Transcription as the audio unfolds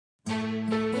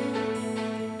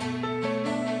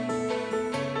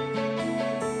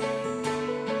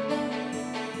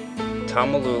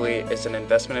Tom Mullooly is an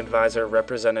investment advisor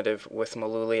representative with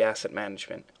Mullooly Asset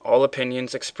Management. All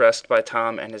opinions expressed by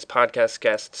Tom and his podcast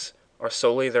guests are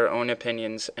solely their own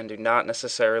opinions and do not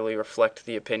necessarily reflect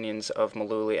the opinions of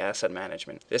Mullooly Asset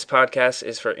Management. This podcast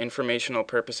is for informational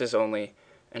purposes only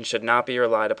and should not be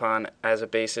relied upon as a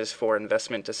basis for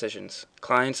investment decisions.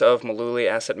 Clients of Mullooly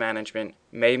Asset Management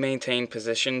may maintain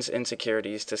positions in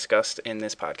securities discussed in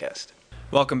this podcast.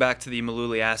 Welcome back to the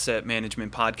Mullooly Asset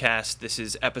Management Podcast. This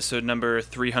is episode number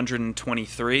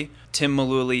 323. Tim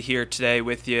Mullooly here today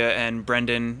with you, and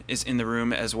Brendan is in the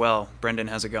room as well. Brendan,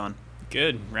 how's it going?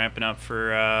 Good. Ramping up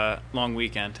for a long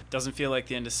weekend. Doesn't feel like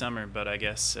the end of summer, but I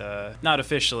guess not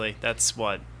officially. That's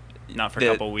what? Not for a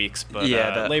couple weeks, but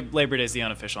Labor Day is the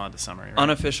unofficial end of summer. Right?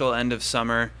 Unofficial end of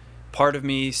summer. Part of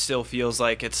me still feels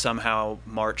like it's somehow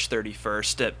March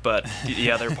 31st, but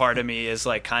the other part of me is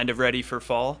like kind of ready for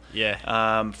fall.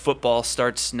 Yeah. Football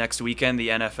starts next weekend, the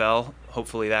NFL.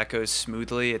 Hopefully that goes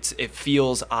smoothly. It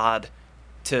feels odd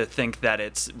to think that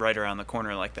it's right around the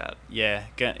corner like that. Yeah,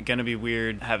 gonna be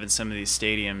weird having some of these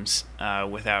stadiums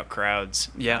without crowds.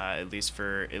 Yeah. At least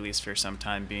for some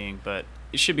time being, but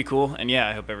it should be cool. And yeah,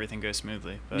 I hope everything goes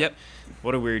smoothly. But yep.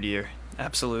 What a weird year.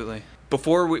 Absolutely.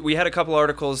 Before we had a couple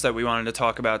articles that we wanted to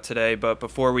talk about today, but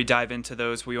before we dive into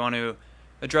those, we want to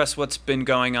address what's been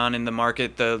going on in the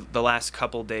market the last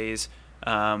couple days.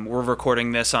 We're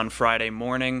recording this on Friday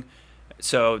morning,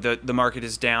 so the market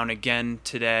is down again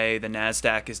today. The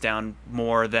NASDAQ is down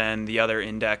more than the other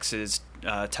indexes.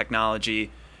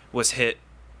 Technology was hit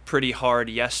pretty hard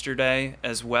yesterday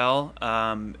as well,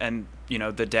 and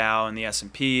the Dow and the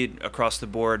S&P across the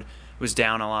board was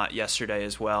down a lot yesterday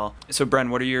as well. So,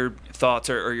 Bren, what are your thoughts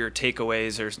or your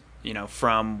takeaways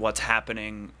from what's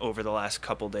happening over the last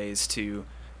couple days to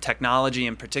technology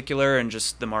in particular and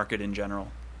just the market in general?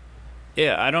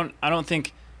 Yeah, I don't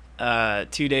think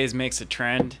 2 days makes a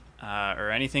trend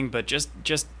or anything, but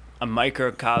just a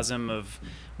microcosm of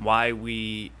why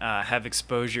we have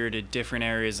exposure to different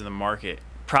areas of the market.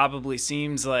 Probably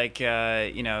seems like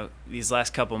these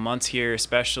last couple months here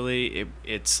especially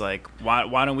it's like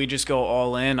why don't we just go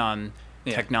all in on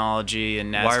technology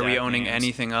and NASDAQ? Why are we owning names?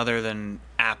 Anything other than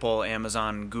Apple,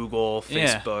 Amazon, Google,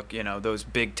 Facebook, those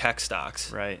big tech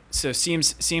stocks? Right. So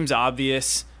seems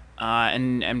obvious,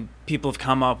 and people have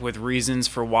come up with reasons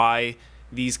for why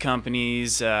these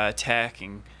companies, tech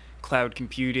and cloud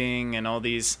computing and all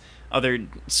these other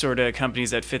sort of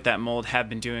companies that fit that mold have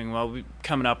been doing well. We're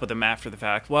coming up with them after the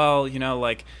fact. Well,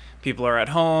 like people are at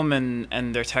home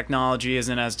and their technology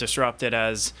isn't as disrupted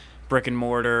as brick and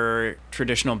mortar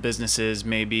traditional businesses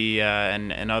maybe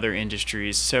and other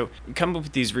industries. So come up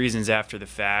with these reasons after the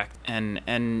fact,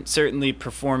 and certainly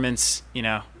performance.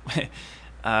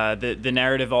 The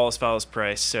narrative always follows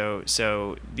price.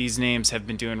 So these names have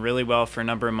been doing really well for a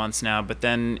number of months now, but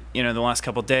then the last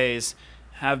couple of days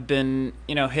have been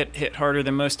hit harder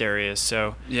than most areas.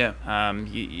 So yeah,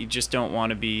 you just don't want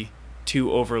to be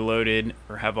too overloaded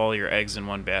or have all your eggs in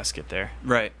one basket there.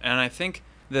 Right. And I think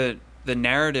the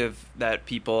narrative that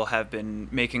people have been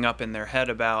making up in their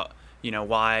head about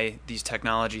why these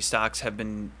technology stocks have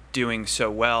been doing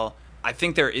so well, I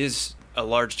think there is a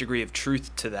large degree of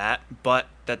truth to that, but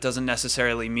that doesn't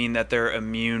necessarily mean that they're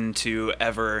immune to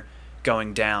ever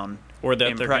going down or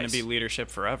that they're going to be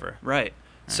leadership forever. Right.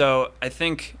 So I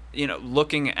think,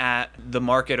 looking at the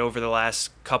market over the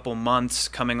last couple months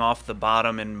coming off the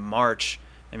bottom in March,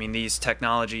 I mean, these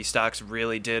technology stocks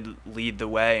really did lead the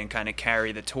way and kind of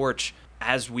carry the torch.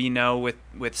 As we know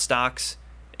with stocks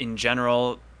in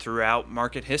general throughout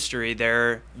market history,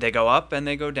 they go up and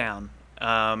they go down.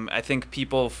 I think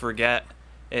people forget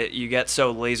it. You get so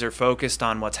laser focused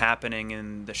on what's happening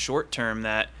in the short term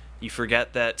that you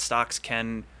forget that stocks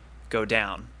can go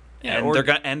down. Yeah,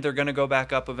 and they're gonna go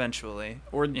back up eventually,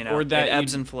 or that it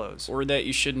ebbs and flows, or that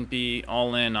you shouldn't be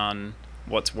all in on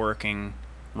what's working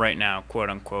right now, quote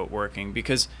unquote working,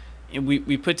 because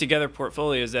we put together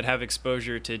portfolios that have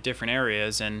exposure to different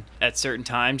areas, and at certain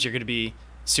times you're going to be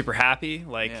super happy,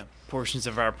 portions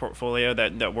of our portfolio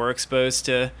that we're exposed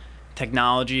to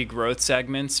technology growth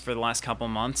segments for the last couple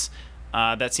months.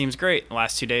 That seems great. The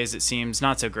last 2 days it seems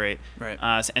not so great. Right.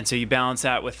 And so you balance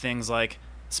that with things like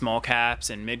small caps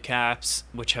and mid caps,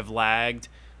 which have lagged,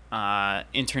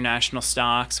 international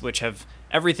stocks,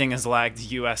 everything has lagged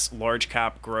U.S. large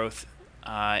cap growth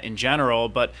in general,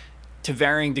 but to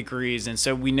varying degrees. And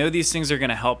so we know these things are going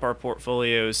to help our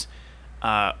portfolios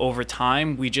over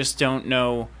time. We just don't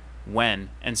know when.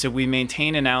 And so we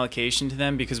maintain an allocation to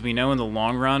them because we know in the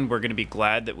long run we're going to be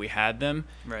glad that we had them.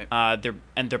 Right.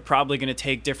 They're probably going to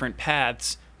take different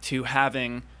paths to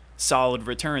having solid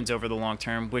returns over the long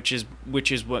term, which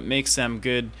is what makes them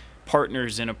good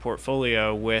partners in a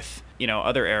portfolio with,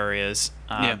 other areas,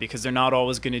 because they're not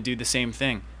always going to do the same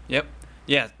thing. Yep.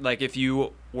 Yeah, like if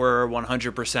you were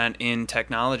 100% in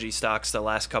technology stocks the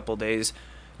last couple days,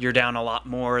 you're down a lot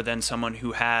more than someone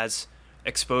who has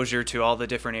exposure to all the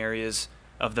different areas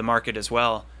of the market as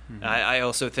well. Mm-hmm. I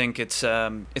also think it's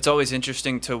always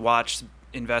interesting to watch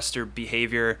investor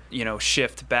behavior,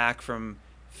 shift back from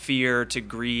fear to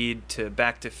greed to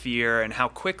back to fear, and how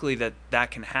quickly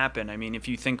that can happen. I mean, if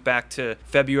you think back to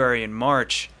February and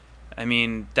March, I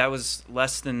mean, that was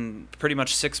less than pretty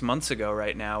much 6 months ago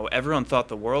right now. Everyone thought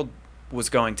the world was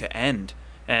going to end.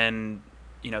 And,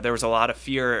 there was a lot of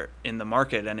fear in the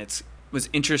market. And it was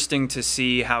interesting to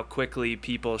see how quickly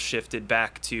people shifted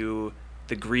back to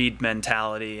the greed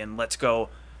mentality and let's go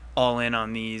all in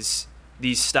on these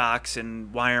stocks,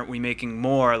 and why aren't we making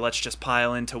more? Let's just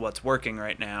pile into what's working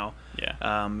right now. Yeah.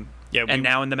 And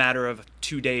now in the matter of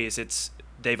 2 days,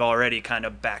 they've already kind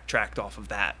of backtracked off of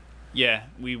that. Yeah,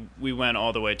 we went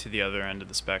all the way to the other end of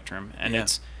the spectrum, and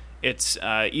it's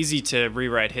easy to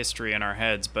rewrite history in our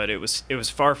heads, but it was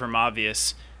far from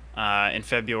obvious in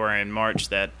February and March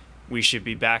that we should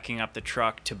be backing up the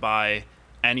truck to buy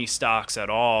any stocks at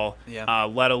all,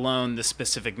 let alone the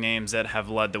specific names that have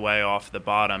led the way off the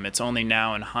bottom. It's only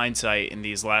now in hindsight in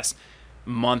these last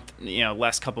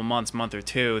couple months, month or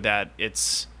two, that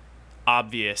it's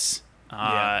obvious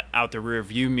out the rear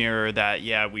view mirror that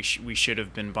we should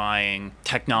have been buying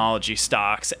technology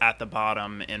stocks at the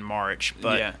bottom in March,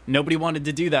 but nobody wanted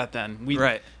to do that then.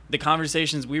 The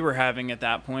conversations we were having at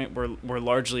that point were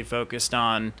largely focused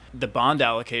on the bond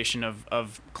allocation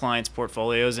of clients'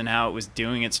 portfolios and how it was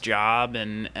doing its job,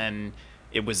 and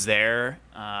it was there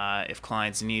if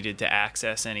clients needed to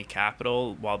access any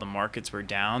capital while the markets were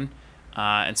down,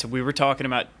 and so we were talking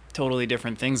about totally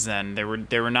different things then. There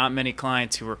were not many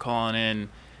clients who were calling in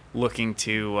looking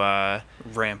to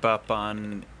ramp up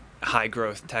on high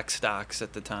growth tech stocks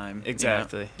at the time.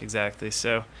 Exactly.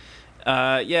 So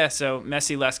so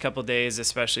messy last couple of days,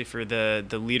 especially for the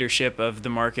leadership of the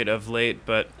market of late,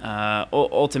 but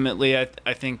ultimately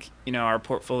I think our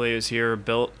portfolios here are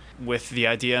built with the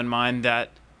idea in mind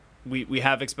that we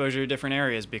have exposure to different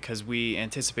areas because we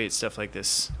anticipate stuff like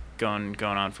this going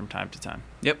on from time to time.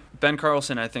 Yep. Ben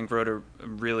Carlson, I think, wrote a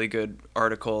really good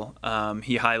article.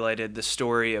 He highlighted the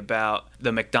story about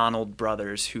the McDonald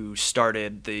brothers who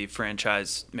started the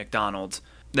franchise McDonald's.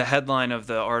 The headline of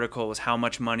the article was "How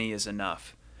Much Money is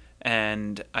Enough?"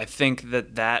 And I think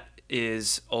that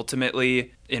is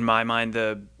ultimately, in my mind,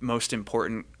 the most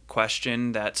important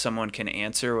question that someone can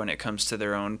answer when it comes to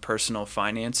their own personal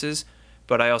finances.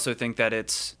 But I also think that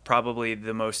it's probably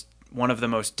one of the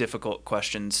most difficult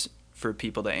questions for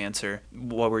people to answer.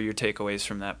 What were your takeaways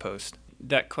from that post?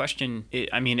 That question,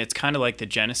 it's kind of like the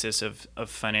genesis of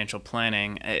financial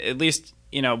planning, at least,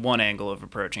 one angle of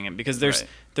approaching it, because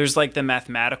there's like the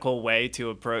mathematical way to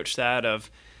approach that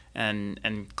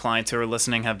and clients who are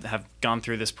listening have gone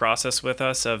through this process with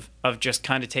us of just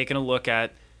kind of taking a look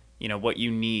at, what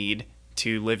you need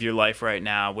to live your life right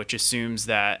now, which assumes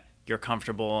that you're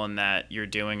comfortable and that you're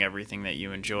doing everything that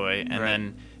you enjoy, and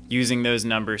then using those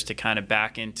numbers to kind of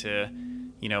back into,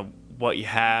 what you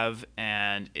have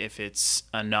and if it's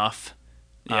enough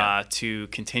to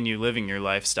continue living your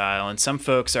lifestyle. And some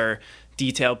folks are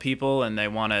detailed people and they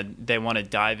want to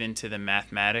dive into the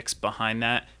mathematics behind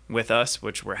that with us,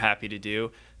 which we're happy to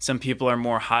do. Some people are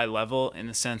more high level in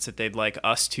the sense that they'd like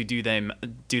us to do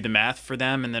the math for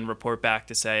them and then report back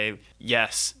to say,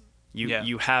 yes,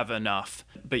 you have enough.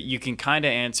 But you can kind of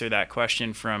answer that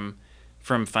question from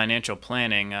financial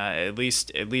planning, at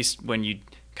least when you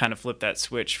kind of flip that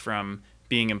switch from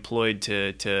being employed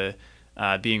to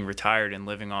being retired and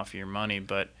living off of your money.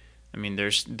 But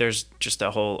there's just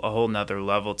a whole nother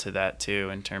level to that too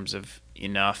in terms of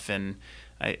enough. And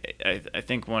I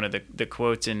think one of the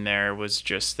quotes in there was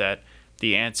just that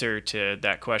the answer to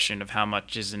that question of how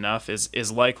much is enough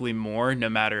is likely more, no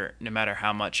matter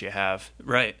how much you have.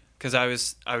 Right. Because I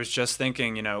was just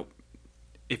thinking,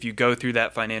 if you go through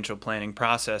that financial planning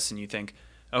process and you think,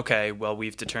 okay, well,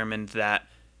 we've determined that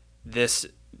this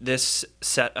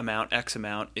set amount, X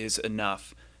amount, is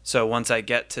enough. So once I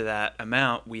get to that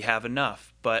amount, we have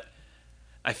enough. But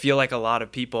I feel like a lot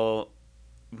of people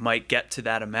might get to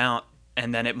that amount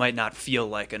and then it might not feel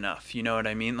like enough. You know what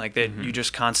I mean? Like that you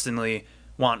just constantly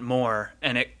want more.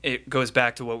 And it goes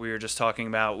back to what we were just talking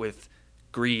about with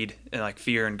greed and like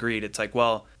fear and greed. It's like,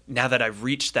 well, now that I've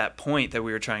reached that point that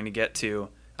we were trying to get to,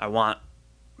 I want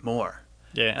more.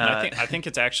 Yeah, and I think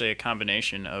it's actually a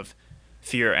combination of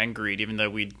fear and greed, even though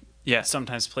we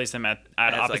sometimes place them at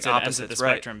opposite ends of the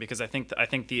spectrum. Because I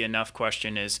think the enough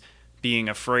question is being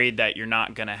afraid that you're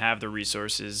not going to have the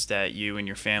resources that you and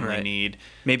your family need.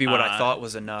 Maybe what I thought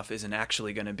was enough isn't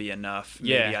actually going to be enough.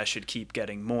 Yeah. Maybe I should keep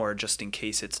getting more just in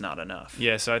case it's not enough.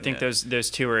 Yeah, so I think those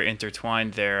two are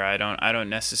intertwined there. I don't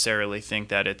necessarily think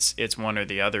that it's one or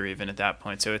the other even at that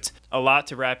point. So it's a lot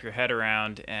to wrap your head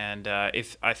around, and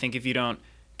if you don't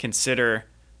consider,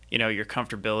 your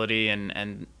comfortability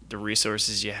and the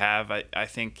resources you have, I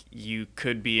think you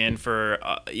could be in for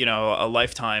a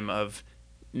lifetime of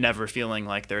never feeling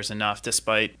like there's enough,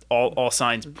 despite all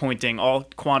signs pointing, all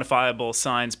quantifiable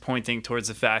signs pointing towards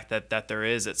the fact that there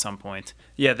is at some point.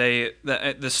 Yeah,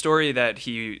 the story that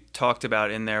he talked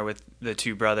about in there with the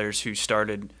two brothers who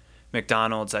started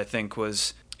McDonald's, I think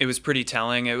was pretty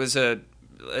telling. It was a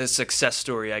success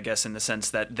story, I guess, in the sense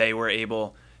that they were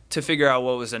able to figure out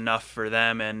what was enough for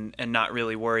them and not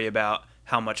really worry about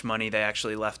how much money they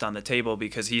actually left on the table,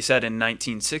 because he said in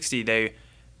 1960 they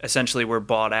essentially were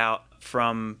bought out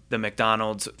from the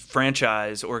McDonald's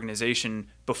franchise organization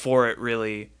before it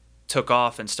really took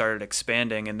off and started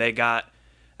expanding. And they got,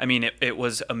 it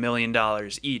was $1 million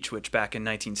each, which back in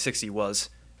 1960 was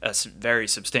a very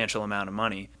substantial amount of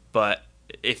money. But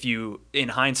if you, in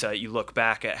hindsight, you look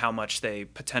back at how much they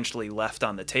potentially left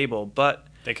on the table, but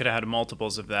they could have had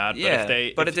multiples of that.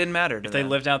 Yeah, but it didn't matter to if them. they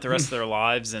lived out the rest of their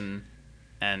lives and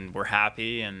were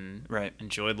happy and right.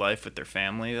 enjoyed life with their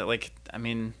family,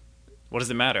 what does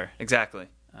it matter? Exactly.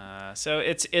 So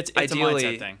it's ideally,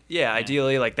 a mindset thing. Yeah,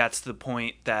 ideally, that's the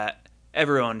point that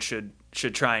everyone should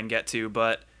try and get to,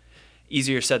 but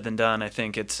easier said than done. I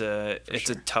think it's a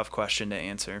tough question to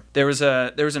answer. There was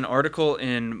an article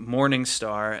in Morning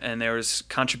Star, and there was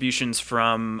contributions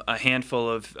from a handful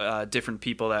of different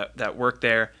people that work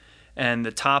there, and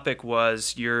the topic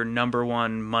was your number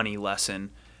one money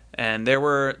lesson. And there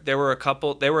were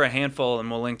a handful, and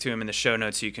we'll link to them in the show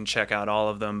notes so you can check out all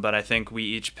of them. But I think we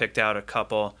each picked out a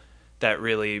couple that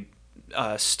really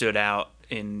stood out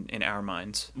in our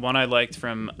minds. One I liked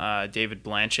from David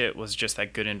Blanchett was just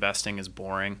that good investing is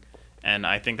boring. And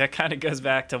I think that kind of goes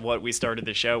back to what we started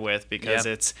the show with, because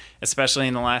it's, especially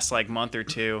in the last month or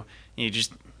two, you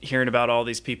just hearing about all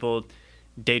these people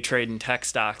day trading tech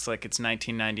stocks like it's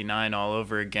 1999 all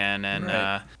over again, and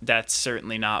right. That's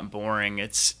certainly not boring.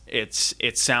 It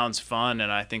sounds fun,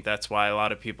 and I think that's why a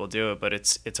lot of people do it. But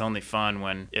it's only fun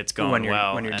when it's going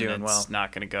well, when you're doing well. It's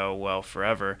not going to go well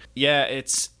forever. Yeah,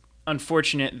 it's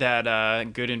unfortunate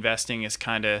that good investing is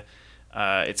kind of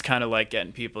like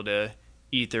getting people to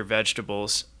eat their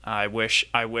vegetables. I wish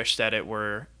that it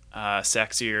were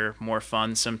sexier, more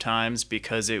fun sometimes,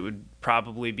 because it would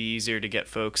probably be easier to get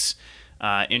folks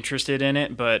interested in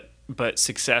it, but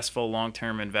successful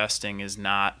long-term investing is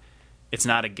not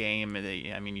a game.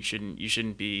 You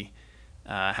shouldn't be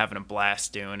having a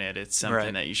blast doing it. It's something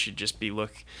right. that you should just be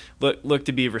look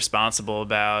to be responsible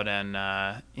about. And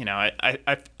I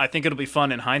think it'll be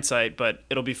fun in hindsight, but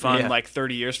it'll be fun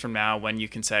 30 years from now when you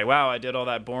can say, wow, I did all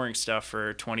that boring stuff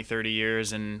for 20, 30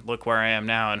 years and look where I am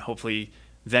now. And hopefully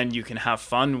then you can have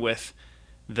fun with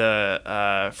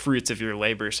the fruits of your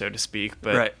labor, so to speak.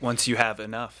 But right, once you have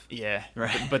enough. Yeah,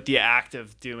 right. But the act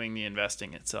of doing the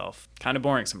investing itself, kind of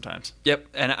boring sometimes. Yep,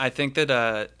 and I think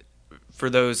that for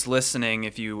those listening,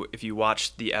 if you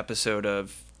watched the episode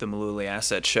of the Mullooly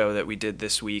Asset show that we did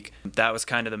this week, that was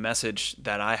kind of the message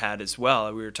that I had as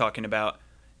well. We were talking about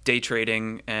day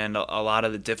trading and a lot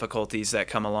of the difficulties that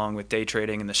come along with day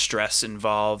trading and the stress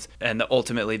involved, and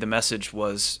ultimately the message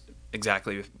was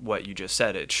exactly what you just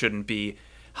said. It shouldn't be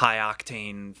high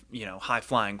octane, high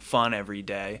flying fun every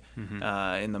day.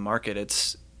 In the market.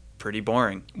 It's pretty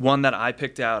boring. One that I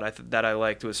picked out that I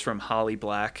liked was from Holly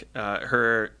Black.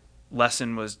 Her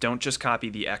lesson was, don't just copy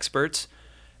the experts.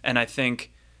 And I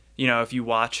think, if you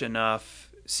watch enough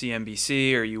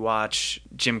CNBC or you watch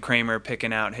Jim Cramer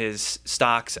picking out his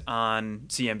stocks on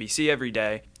CNBC every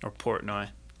day, or Portnoy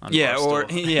on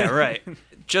Barstool. Right.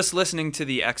 Just listening to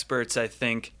the experts, I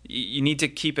think you need to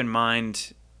keep in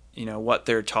mind what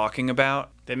they're talking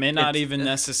about. They may not even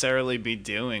necessarily be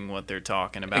doing what they're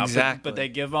talking about. Exactly. But they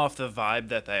give off the vibe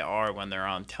that they are when they're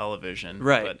on television.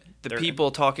 Right. But the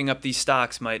people talking up these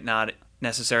stocks might not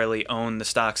necessarily own the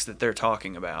stocks that they're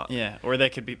talking about. Yeah, or they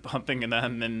could be pumping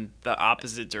them in the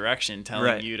opposite direction,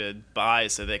 telling you to buy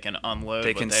so they can unload.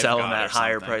 They can sell them at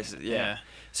higher prices. Yeah.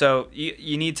 So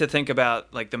you need to think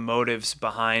about the motives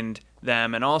behind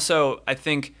them, and also I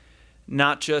think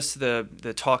not just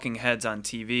the talking heads on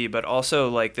TV, but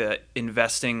also the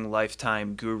investing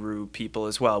lifetime guru people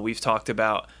as well. We've talked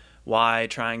about why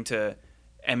trying to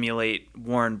emulate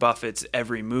Warren Buffett's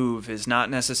every move is not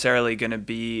necessarily going to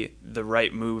be the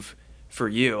right move for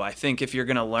you. I think if you're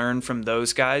going to learn from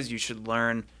those guys, you should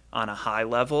learn on a high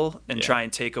level and try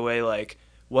and take away like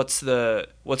what's the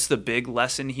big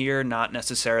lesson here, not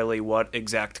necessarily what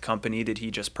exact company did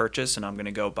he just purchase and I'm going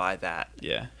to go buy that.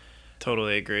 Yeah.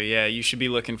 Totally agree. Yeah, you should be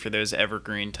looking for those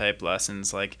evergreen type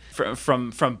lessons. Like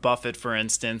from Buffett, for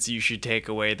instance, you should take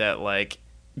away that like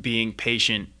being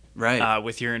patient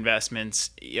with your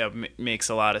investments makes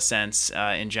a lot of sense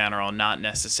in general, not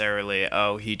necessarily,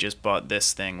 oh, he just bought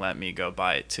this thing, let me go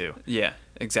buy it too. Yeah,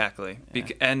 exactly. Yeah.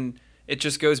 And it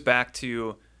just goes back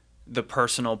to the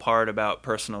personal part about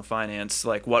personal finance,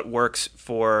 like what works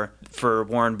for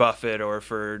Warren Buffett or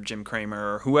for Jim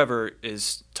Cramer or whoever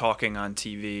is talking on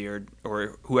TV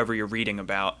or whoever you're reading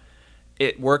about.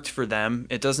 It worked for them.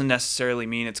 It doesn't necessarily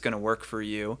mean it's going to work for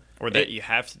you. Or that you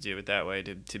have to do it that way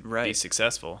to be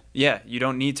successful. Yeah, you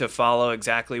don't need to follow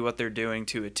exactly what they're doing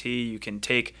to a T. You can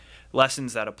take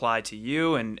lessons that apply to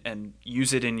you and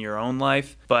use it in your own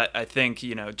life. But I think,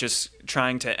 just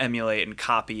trying to emulate and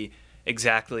copy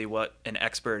exactly what an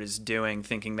expert is doing,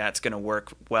 thinking that's going to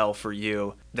work well for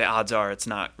you, the odds are it's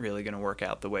not really going to work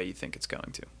out the way you think it's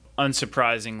going to.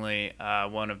 Unsurprisingly,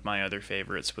 one of my other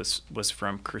favorites was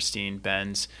from Christine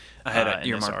Benz. I had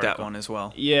earmarked that one as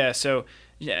well. Yeah, so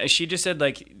she just said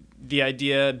like the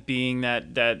idea being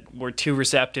that we're too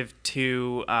receptive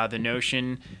to the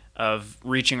notion of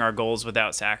reaching our goals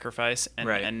without sacrifice.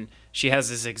 And she has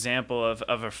this example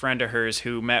of a friend of hers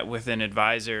who met with an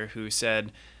advisor who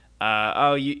said,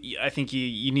 I think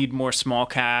you need more small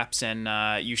caps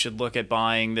and you should look at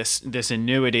buying this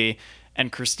annuity. And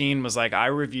Christine was like, I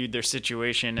reviewed their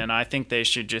situation and I think they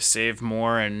should just save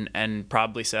more and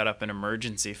probably set up an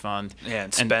emergency fund. Yeah,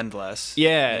 and spend less.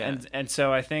 Yeah. And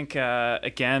so I think,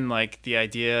 again, like the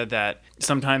idea that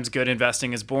sometimes good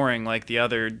investing is boring, like the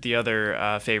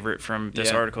other favorite from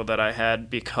this article that I had,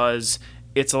 because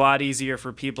it's a lot easier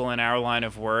for people in our line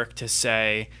of work to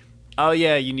say, oh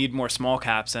yeah, you need more small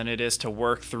caps than it is to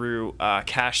work through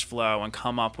cash flow and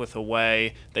come up with a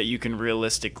way that you can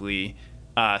realistically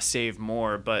save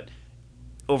more. But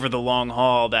over the long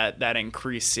haul, that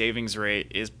increased savings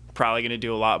rate is probably going to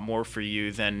do a lot more for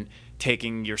you than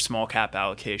taking your small cap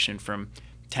allocation from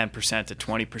 10% to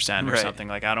 20% or something.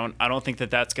 Like I don't think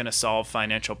that's going to solve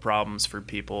financial problems for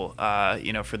people,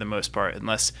 for the most part,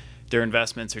 unless their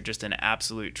investments are just an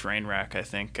absolute train wreck. I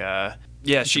think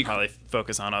she probably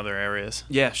focus on other areas.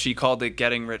 Yeah, she called it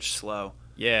getting rich slow.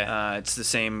 Yeah. It's the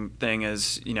same thing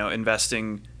as,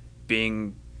 investing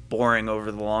being boring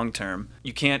over the long term.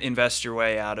 You can't invest your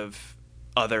way out of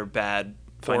other bad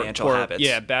financial habits.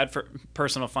 Yeah, bad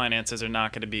personal finances are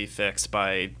not going to be fixed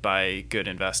by good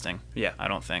investing. Yeah. I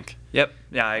don't think. Yep.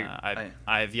 Yeah,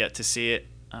 I have yet to see it.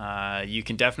 You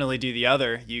can definitely do the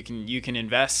other. You can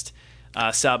invest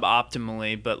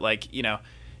suboptimally, but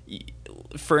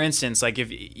for instance, like if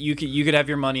you could have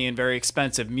your money in very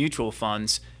expensive mutual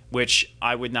funds, which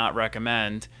I would not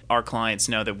recommend. Our clients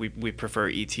know that we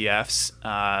prefer ETFs,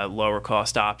 lower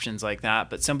cost options like that.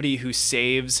 But somebody who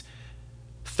saves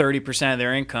 30% of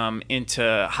their income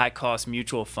into high cost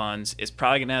mutual funds is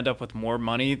probably going to end up with more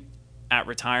money at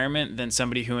retirement than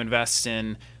somebody who invests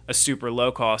in a super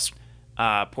low cost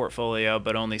portfolio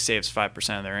but only saves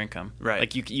 5% of their income. Right.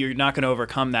 Like you're not going to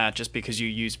overcome that just because you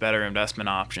use better investment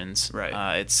options.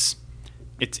 Right.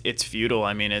 It's futile.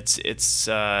 I mean, it's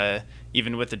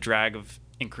even with the drag of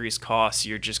increased costs,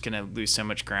 you're just going to lose so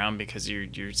much ground because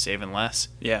you're saving less.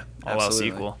 Yeah, all else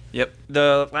equal. Yep.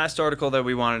 The last article that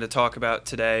we wanted to talk about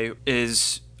today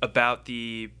is about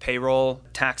the payroll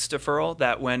tax deferral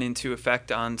that went into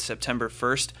effect on September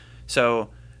 1st. So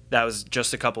that was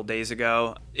just a couple days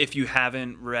ago. If you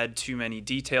haven't read too many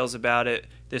details about it,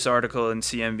 this article in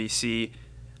CNBC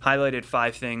highlighted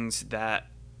 5 things that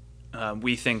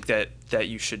we think that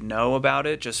you should know about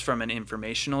it just from an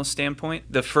informational standpoint.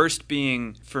 The first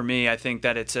being, for me, I think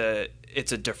that it's a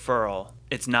deferral.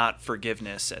 It's not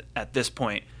forgiveness at this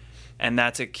point. And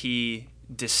that's a key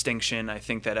distinction I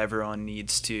think that everyone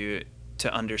needs to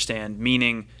understand,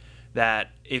 meaning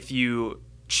that if you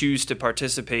choose to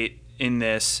participate in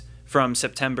this from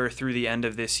September through the end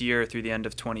of this year, through the end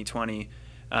of 2020,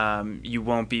 you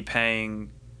won't be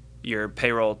paying your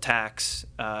payroll tax,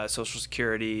 Social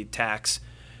Security tax,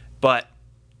 but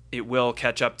it will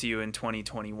catch up to you in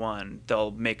 2021.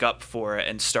 They'll make up for it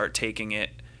and start taking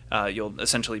it. You'll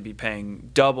essentially be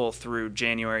paying double through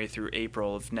January through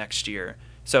April of next year.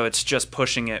 So it's just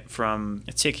pushing it from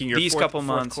it's taking your these couple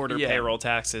months, fourth quarter payroll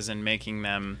taxes and making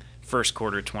them first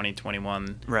quarter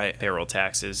 2021 payroll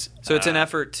taxes. So it's an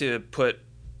effort to put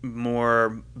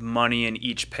more money in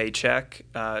each paycheck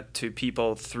to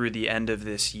people through the end of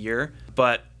this year.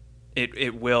 But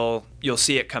you'll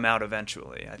see it come out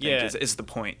eventually, I think is the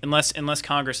point. Unless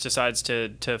Congress decides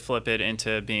to flip it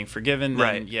into being forgiven,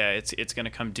 then right. It's going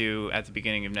to come due at the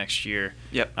beginning of next year.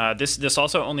 Yep. This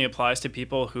also only applies to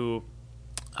people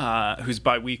whose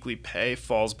biweekly pay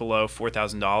falls below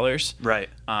 $4,000. Right.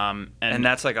 And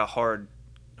that's like a hard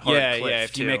cliff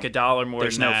if too. you make $1 more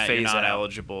There's than no that, phase you're not out.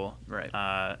 eligible. Right.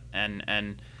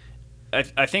 And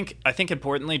I think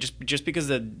importantly, just because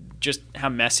just how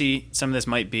messy some of this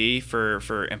might be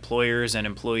for employers and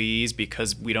employees,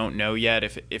 because we don't know yet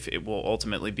if it will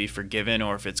ultimately be forgiven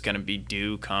or if it's going to be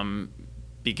due come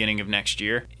beginning of next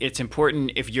year. It's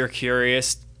important, if you're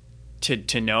curious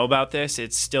to know about this.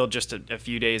 It's still just a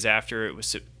few days after it was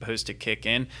supposed to kick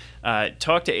in.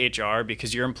 Talk to HR,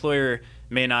 because your employer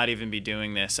may not even be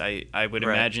doing this. I would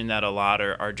right. imagine that a lot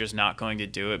are just not going to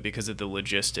do it because of the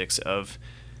logistics of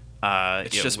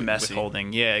it's just messy.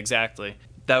 Withholding. Yeah, exactly.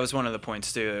 That was one of the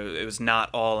points too. It was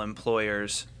not all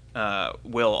employers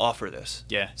will offer this.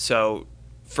 Yeah. So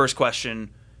first question,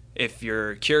 if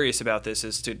you're curious about this,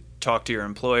 is to talk to your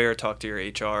employer, talk to your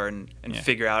HR, and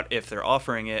figure out if they're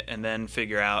offering it, and then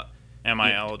figure out, am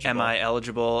I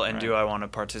eligible, and do I want to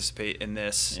participate in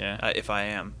this if I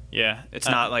am? Yeah. It's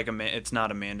not like it's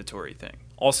not a mandatory thing.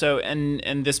 Also,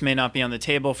 and this may not be on the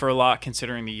table for a lot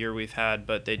considering the year we've had,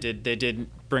 but they did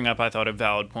bring up, I thought, a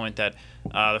valid point that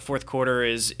the fourth quarter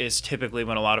is typically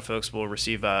when a lot of folks will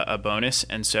receive a bonus,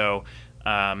 and so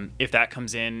if that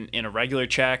comes in a regular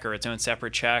check or its own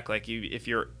separate check, like if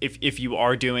you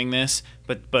are doing this,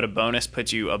 but a bonus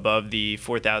puts you above the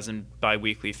 4,000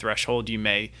 biweekly threshold, you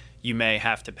may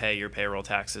have to pay your payroll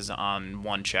taxes on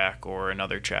one check or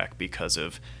another check because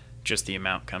of just the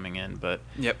amount coming in. But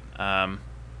yep.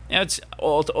 It's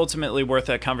ultimately worth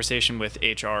a conversation with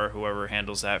HR or whoever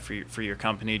handles that for your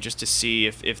company, just to see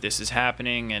if this is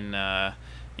happening and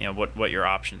what your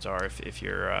options are if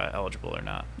you're eligible or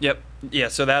not. Yep. Yeah.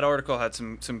 So that article had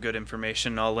some good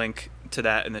information. I'll link to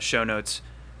that in the show notes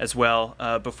as well.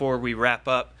 Before we wrap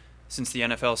up, since the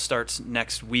NFL starts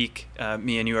next week,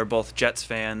 me and you are both Jets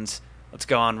fans. Let's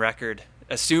go on record.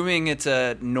 Assuming it's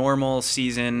a normal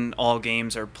season, all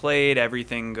games are played,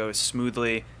 everything goes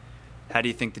smoothly, how do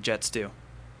you think the Jets do?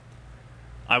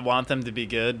 I want them to be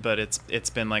good, but it's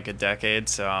been like a decade,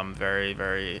 so I'm very,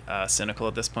 very cynical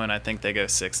at this point. I think they go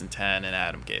 6-10 and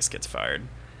Adam Gase gets fired.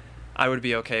 I would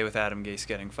be okay with Adam Gase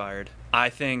getting fired. I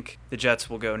think the Jets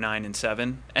will go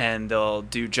 9-7, and they'll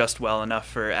do just well enough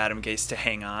for Adam Gase to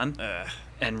hang on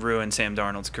and ruin Sam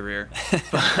Darnold's career.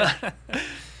 But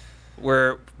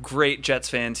we're great Jets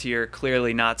fans here,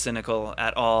 clearly not cynical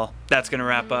at all. That's going to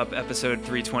wrap up episode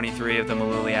 323 of the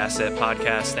Mullooly Asset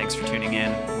Podcast. Thanks for tuning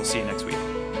in. We'll see you next week.